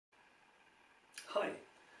Hi,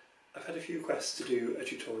 I've had a few requests to do a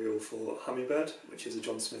tutorial for Hummingbird, which is a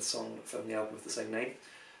John Smith song from the album of the same name.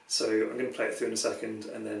 So I'm going to play it through in a second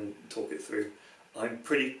and then talk it through. I'm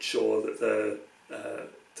pretty sure that the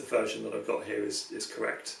version that I've got here is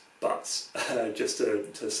correct, but just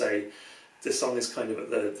to say, this song is kind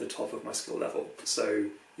of at the top of my skill level, so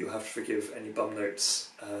you'll have to forgive any bum notes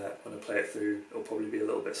when I play it through. It'll probably be a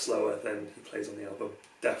little bit slower than he plays on the album,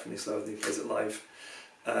 definitely slower than he plays it live.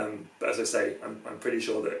 But as I say, I'm pretty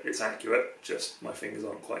sure that it's accurate, just my fingers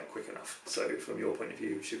aren't quite quick enough. So from your point of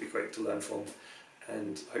view, it should be great to learn from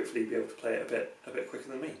and hopefully be able to play it a bit quicker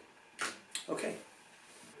than me. Okay.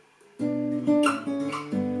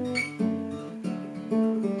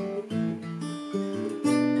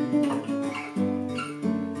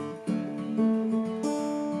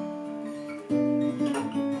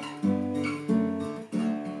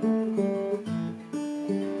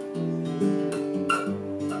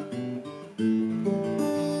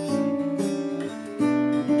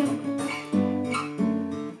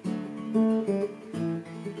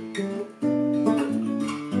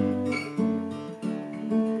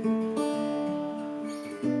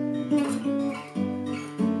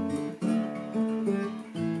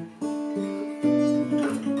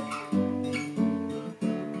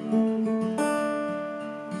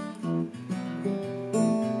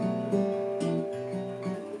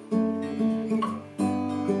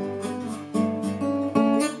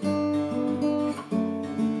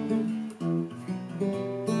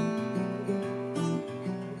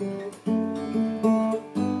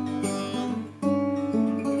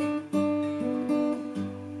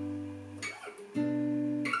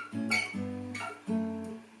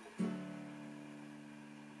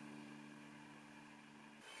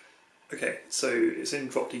 Okay, so it's in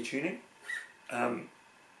drop D tuning.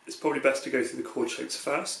 It's probably best to go through the chord shapes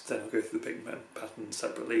first, then I'll go through the picking pattern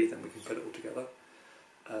separately, then we can put it all together.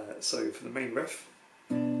 So for the main riff,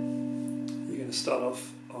 you're going to start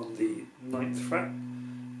off on the 9th fret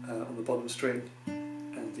on the bottom string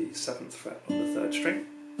and the 7th fret on the 3rd string.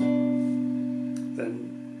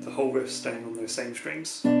 Then the whole riff staying on those same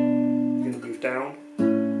strings. You're going to move down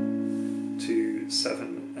to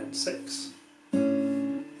 7 and 6.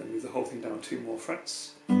 The whole thing down 2 more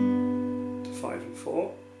frets to 5 and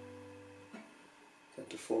 4, then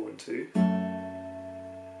to 4 and 2.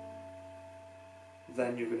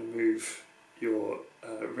 Then you're going to move your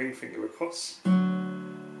ring finger across to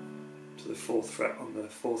the 4th fret on the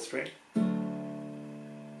 4th string, and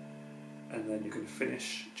then you're going to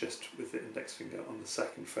finish just with the index finger on the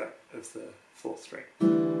 2nd fret of the 4th string.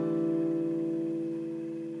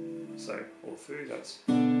 So all through, that's.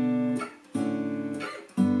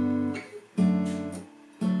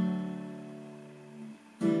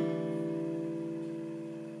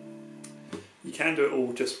 You can do it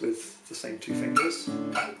all just with the same 2 fingers,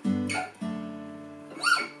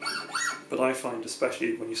 but I find,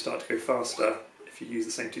 especially when you start to go faster, if you use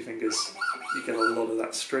the same 2 fingers, you get a lot of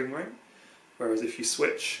that string ring, whereas if you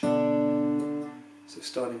switch, so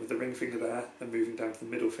starting with the ring finger there, then moving down to the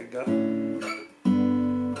middle finger, then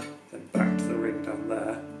back to the ring down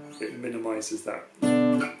there, it minimises that.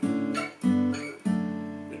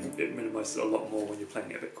 It minimises it a lot more when you're playing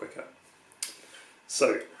it a bit quicker.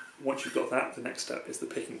 So, once you've got that, the next step is the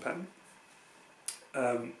picking pattern.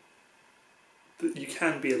 You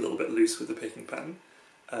can be a little bit loose with the picking pattern,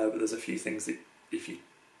 but there's a few things that if you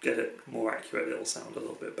get it more accurate, it'll sound a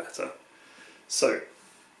little bit better. So,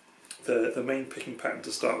 the main picking pattern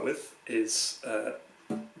to start with is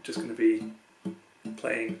just going to be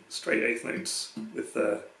playing straight 8th notes with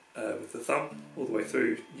the thumb all the way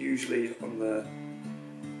through, usually on the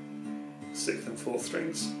 6th and 4th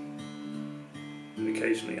strings, and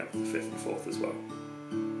occasionally up to the 5th and 4th as well.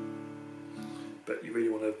 But you really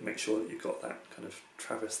want to make sure that you've got that kind of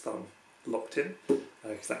Travis thumb locked in,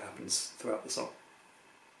 because that happens throughout the song.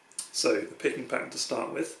 So the picking pattern to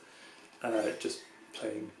start with, just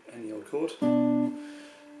playing any old chord. You're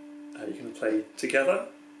going to play together.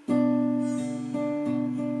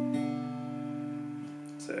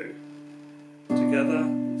 So together,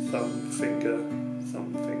 thumb, finger,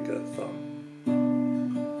 thumb.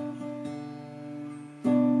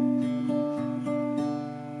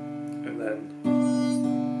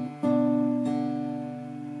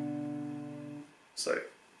 So,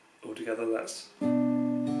 altogether that's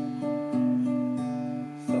thumb,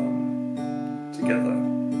 together.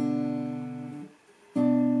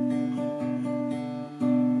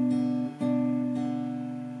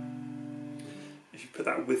 If you put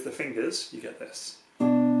that with the fingers, you get this.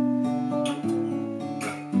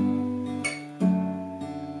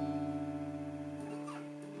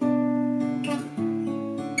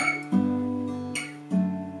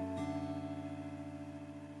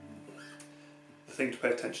 thing to pay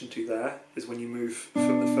attention to there is when you move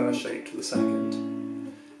from the first shape to the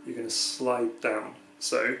second, you're going to slide down.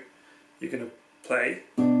 So you're going to play,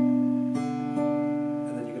 and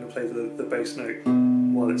then you're going to play the bass note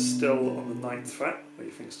while it's still on the 9th fret, where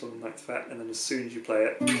your finger's still on the 9th fret, and then as soon as you play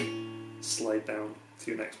it, slide down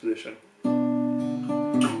to your next position.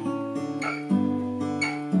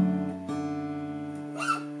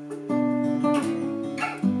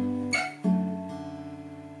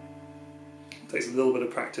 Takes a little bit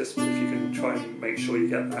of practice, but if you can try and make sure you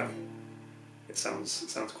get that, it sounds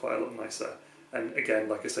quite a lot nicer. And again,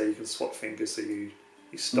 like I say, you can swap fingers, so you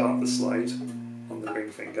start the slide on the ring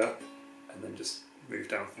finger and then just move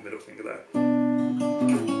down to the middle finger there.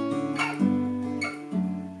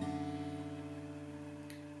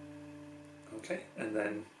 Okay, and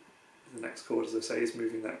then the next chord, as I say, is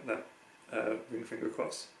moving that ring finger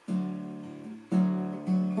across.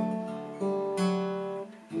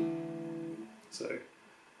 So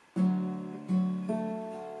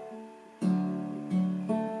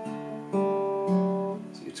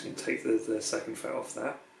you're just going to take the 2nd fret off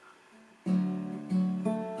there.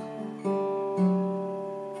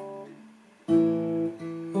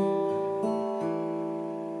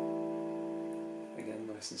 Again,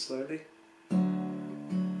 nice and slowly.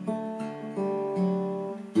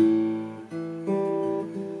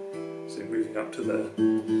 So moving up to the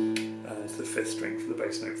 5th string for the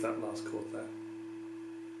bass note for that last chord there.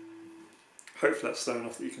 Hopefully that's slow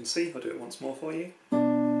enough that you can see. I'll do it once more for you.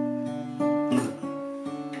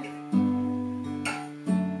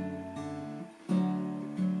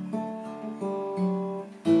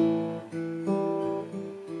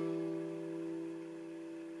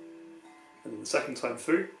 And then the second time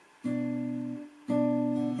through,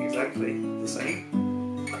 exactly the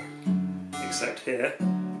same, except here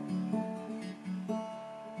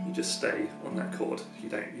you just stay on that chord. You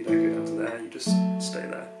don't go down to there. You just stay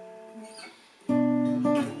there.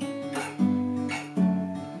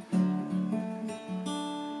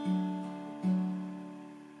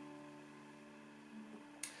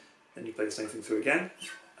 Then you play the same thing through again,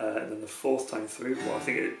 and then the 4th time through, well, I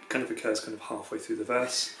think it kind of occurs kind of halfway through the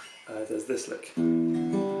verse. There's this lick.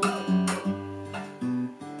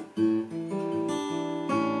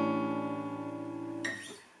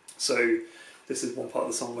 So this is one part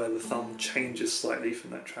of the song where the thumb changes slightly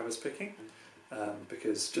from that Travis picking,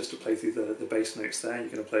 because just to play through the bass notes there, you're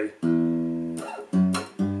going to play.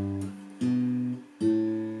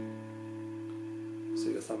 So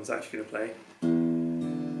your thumb is actually going to play.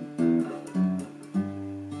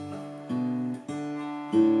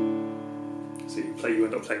 So you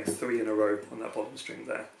end up playing 3 in a row on that bottom string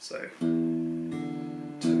there. So 2,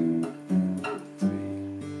 3.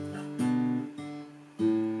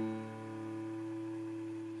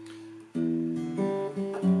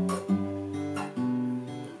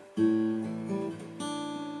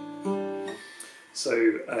 So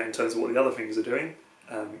in terms of what the other fingers are doing,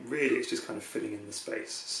 really it's just kind of filling in the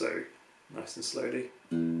space. So nice and slowly.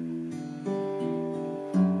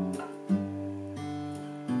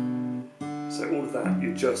 So all of that,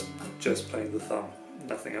 you're just playing the thumb,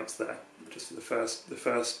 nothing else there. Just for the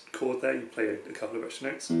first chord there, you play a couple of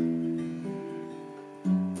extra notes. And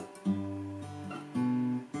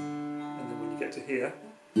then when you get to here,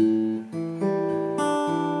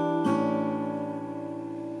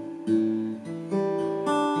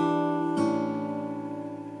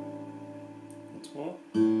 once more.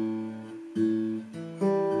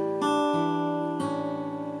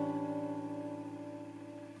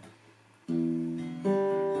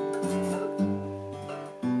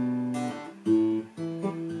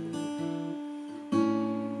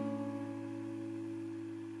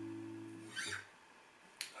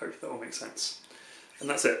 Hope that all makes sense. And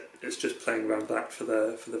that's it. It's just playing around that for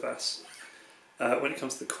the verse. When it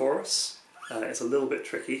comes to the chorus, it's a little bit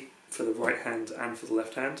tricky for the right hand and for the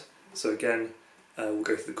left hand. So again, we'll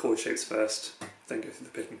go through the chord shapes first, then go through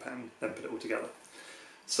the picking pattern, then put it all together.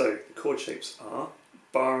 So the chord shapes are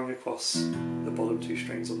barring across the bottom 2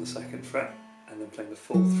 strings on the 2nd fret, and then playing the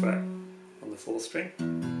 4th fret on the 4th string.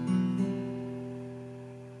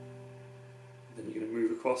 Then you're going to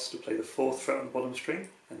move across to play the 4th fret on the bottom string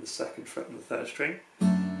and the 2nd fret on the 3rd string.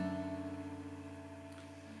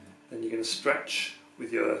 Then you're going to stretch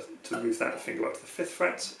with to move that finger up to the 5th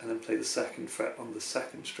fret, and then play the 2nd fret on the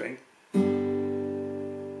 2nd string.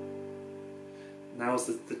 Now's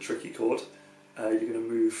the tricky chord. You're going to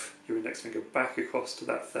move your index finger back across to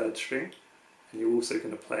that 3rd string, and you're also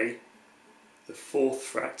going to play the 4th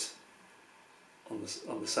fret on the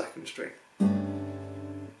 2nd string.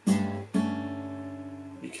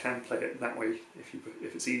 You can play it that way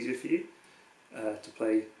if it's easier for you, to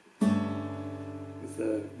play with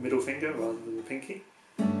the middle finger rather than the pinky.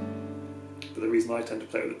 But the reason I tend to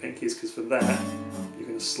play it with the pinky is because from there you're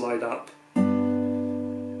going to slide up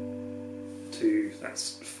to,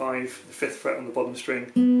 that's 5, the 5th fret on the bottom string,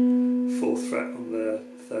 4th fret on the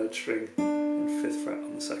 3rd string, and 5th fret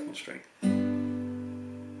on the 2nd string.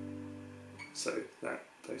 So that,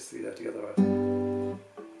 those three there together are.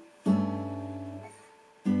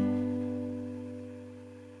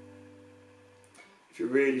 If you're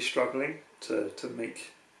really struggling to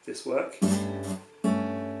make this work,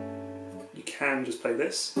 you can just play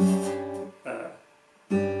this,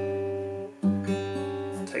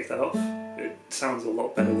 take that off. It sounds a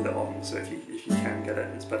lot better with it on, so if you can get it,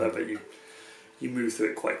 it's better, but you move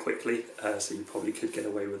through it quite quickly, so you probably could get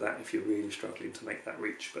away with that if you're really struggling to make that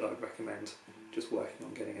reach, but I'd recommend just working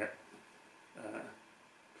on getting it,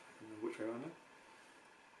 which way around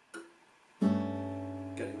now?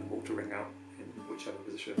 Getting the ball to ring out in whichever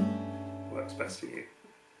position works best for you.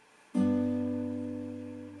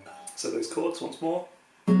 So those chords once more.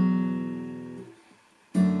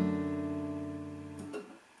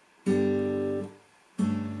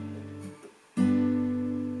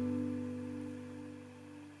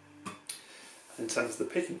 In terms of the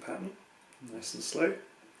picking pattern, nice and slow.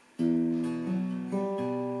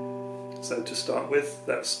 So to start with,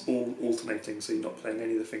 that's all alternating, so you're not playing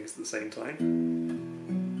any of the fingers at the same time.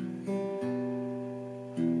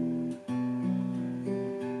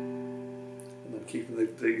 And then keeping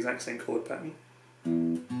the exact same chord pattern.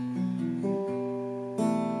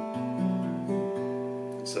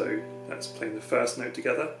 So that's playing the first note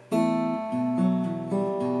together.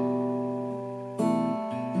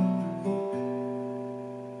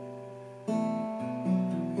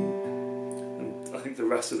 The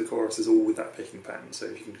rest of the chorus is all with that picking pattern, so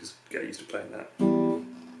if you can just get used to playing that.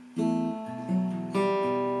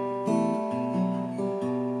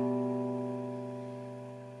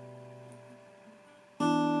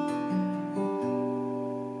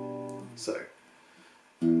 So,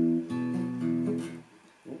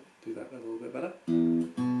 do that a little bit better.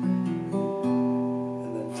 And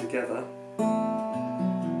then together,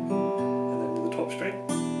 and then to the top string.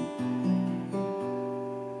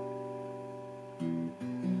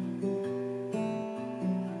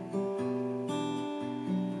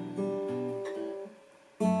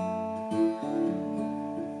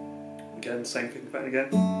 Again, same picking pattern again.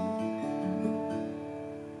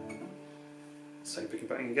 Same picking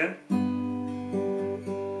pattern again.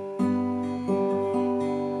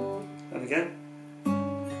 And again.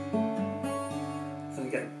 And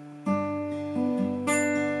again.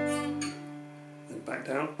 Then back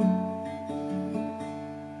down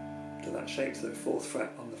to that shape, so 4th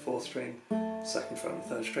fret on the 4th string, 2nd fret on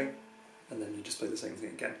the 3rd string, and then you just play the same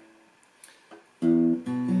thing again.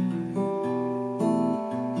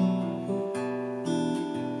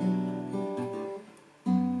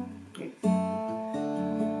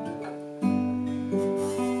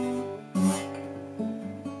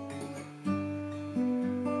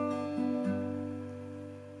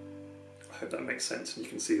 I hope that makes sense, and you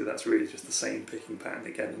can see that that's really just the same picking pattern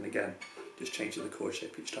again and again, just changing the chord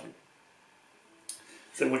shape each time.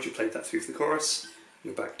 Then once you've played that through the chorus,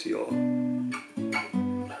 you're back to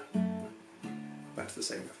the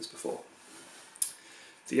same riff as before.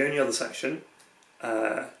 The only other section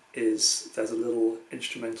is there's a little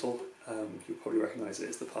instrumental. You'll probably recognise it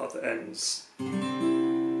as the part that ends.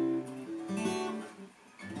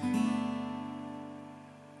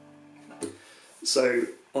 So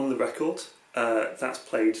on the record, that's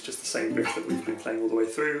played just the same riff that we've been playing all the way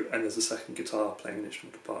through, and there's a second guitar playing an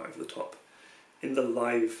instrumental part over the top. In the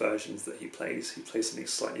live versions that he plays something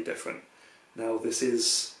slightly different. Now this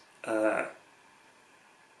is,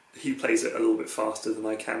 he plays it a little bit faster than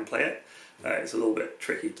I can play it. It's a little bit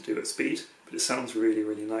tricky to do at speed, but it sounds really,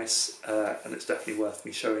 really nice, and it's definitely worth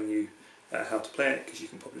me showing you how to play it, because you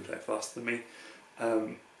can probably play it faster than me,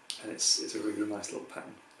 and it's a really nice little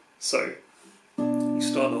pattern. So, you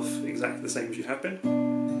start off exactly the same as you have been.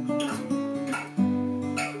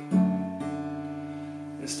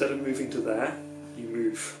 Instead of moving to there, you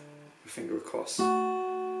move your finger across to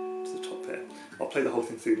the top here. I'll play the whole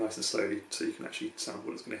thing through nice and slowly so you can actually sound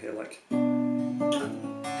what it's going to hear like.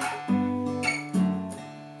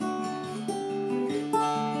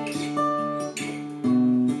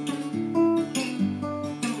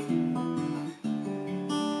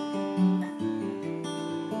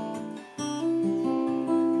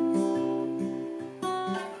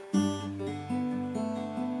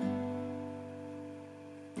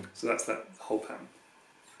 So that's that whole pattern.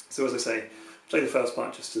 So as I say, play the first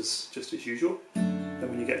part just as usual. Then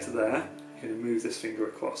when you get to there, you're going to move this finger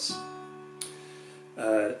across.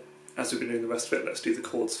 as we've been doing the rest of it, let's do the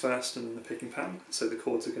chords first and then the picking pattern. So the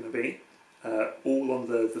chords are going to be all on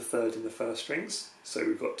the third and the first strings. So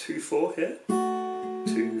we've got 2-4 here,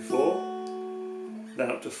 2-4, then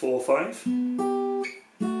up to 4-5,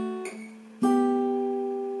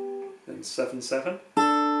 then 7-7,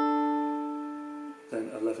 then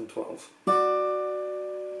 11-12.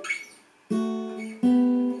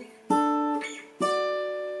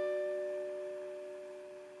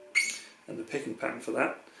 And the picking pattern for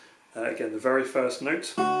that, again the very first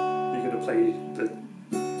note, you're going to play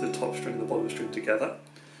the top string and the bottom string together,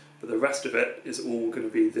 but the rest of it is all going to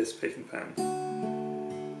be this picking pattern.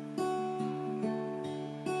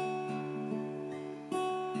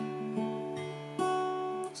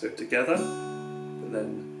 So together, but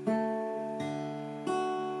then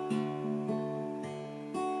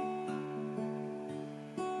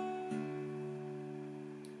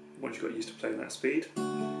once you've got used to playing that speed,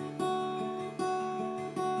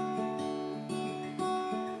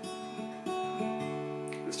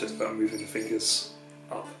 it's just about moving the fingers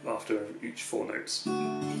up after each 4 notes.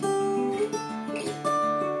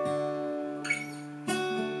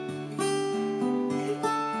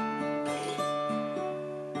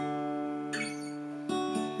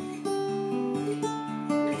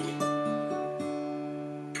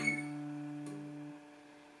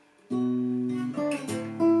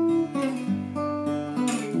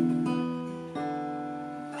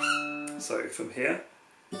 So from here,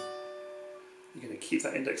 you're going to keep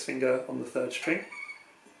that index finger on the 3rd string,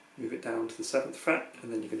 move it down to the 7th fret,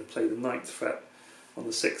 and then you're going to play the 9th fret on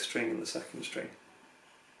the 6th string and the 2nd string.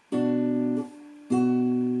 And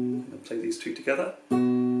then play these 2 together.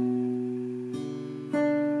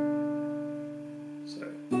 So,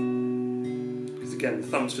 because again, the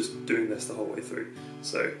thumb's just doing this the whole way through.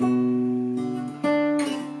 So,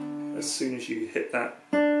 as soon as you hit that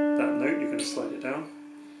note, you're going to slide it down.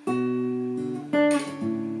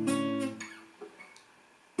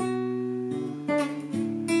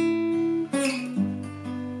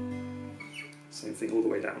 Same thing all the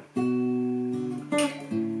way down.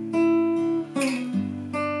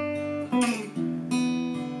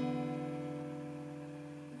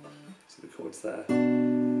 So the chords there.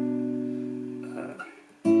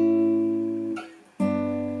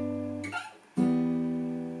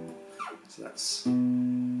 So that's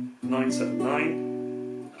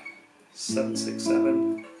 9-7-9,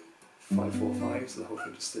 7-6-7, 5-4-5, so the whole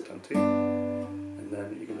thing just slid down 2. And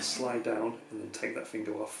then you're going to slide down and then take that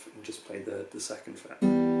finger off and just play the 2nd fret.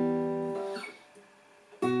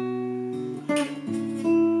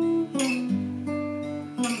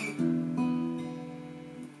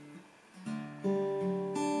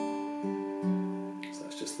 So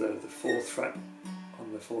that's just the 4th fret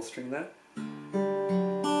on the 4th string there.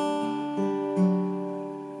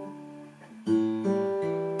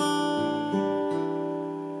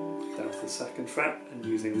 Down to the 2nd fret and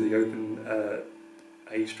using the open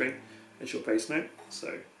A string as your bass note.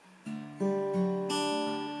 So then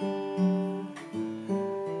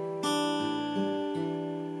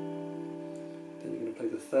you're going to play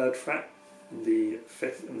the 3rd fret and the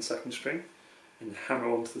 5th and the 2nd string and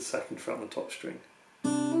hammer onto the 2nd fret on the top string.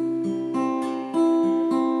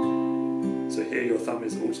 So here your thumb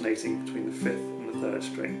is alternating between the 5th and the 3rd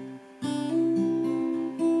string.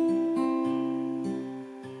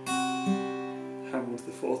 Hammer onto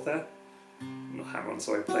the 4th there. Not hammer on,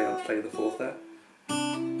 sorry, play the 4th there.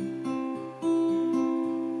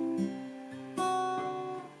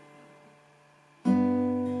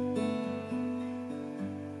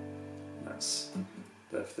 And that's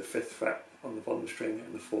the 5th fret on the bottom string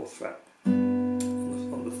and the 4th fret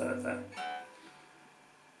on the 3rd there.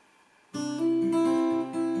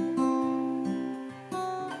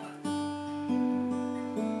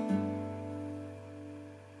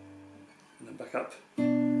 And then back up.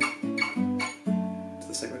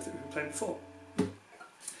 Same way that we were playing before.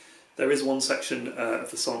 There is one section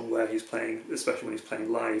of the song where he's playing, especially when he's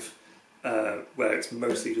playing live, where it's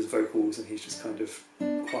mostly just vocals and he's just kind of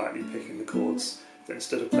quietly picking the chords. But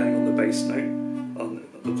instead of playing on the bass note, on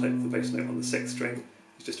the bass note on the 6th string,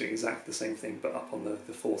 he's just doing exactly the same thing but up on the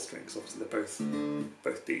 4th string, because obviously they're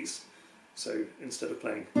both Ds. So instead of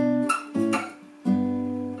playing,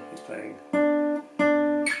 he's playing.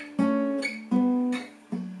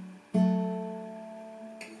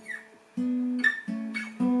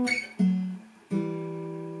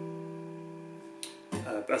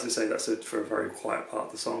 But as I say, that's it for a very quiet part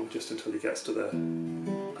of the song, just until he gets to the...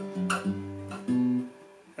 and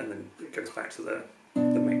then it goes back to the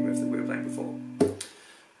main riff that we were playing before.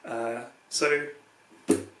 So,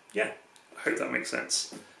 yeah, I hope that makes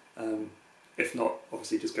sense. If not,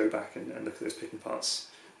 obviously just go back and look at those picking parts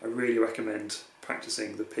I really recommend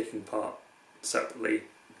practicing the picking part separately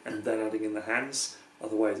and then adding in the hands.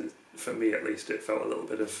 Otherwise, for me at least, it felt a little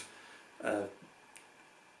bit of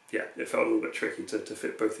it felt a little bit tricky to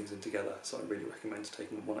fit both things in together. So I really recommend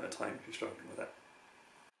taking them one at a time if you're struggling with it.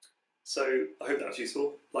 So I hope that was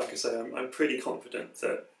useful. Like I say, I'm pretty confident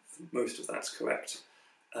that most of that's correct.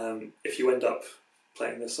 If you end up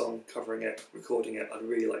playing this song, covering it, recording it, I'd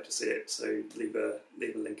really like to see it. So leave a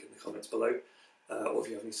link in the comments below, or if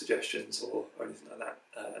you have any suggestions or anything like that,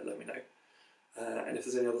 let me know. And if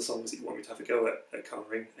there's any other songs that you want me to have a go at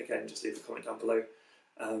covering, again, just leave a comment down below.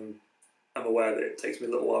 I'm aware that it takes me a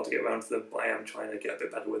little while to get around to them, but I am trying to get a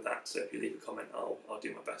bit better with that. So if you leave a comment, I'll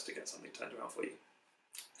do my best to get something turned around for you.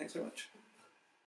 Thanks very much.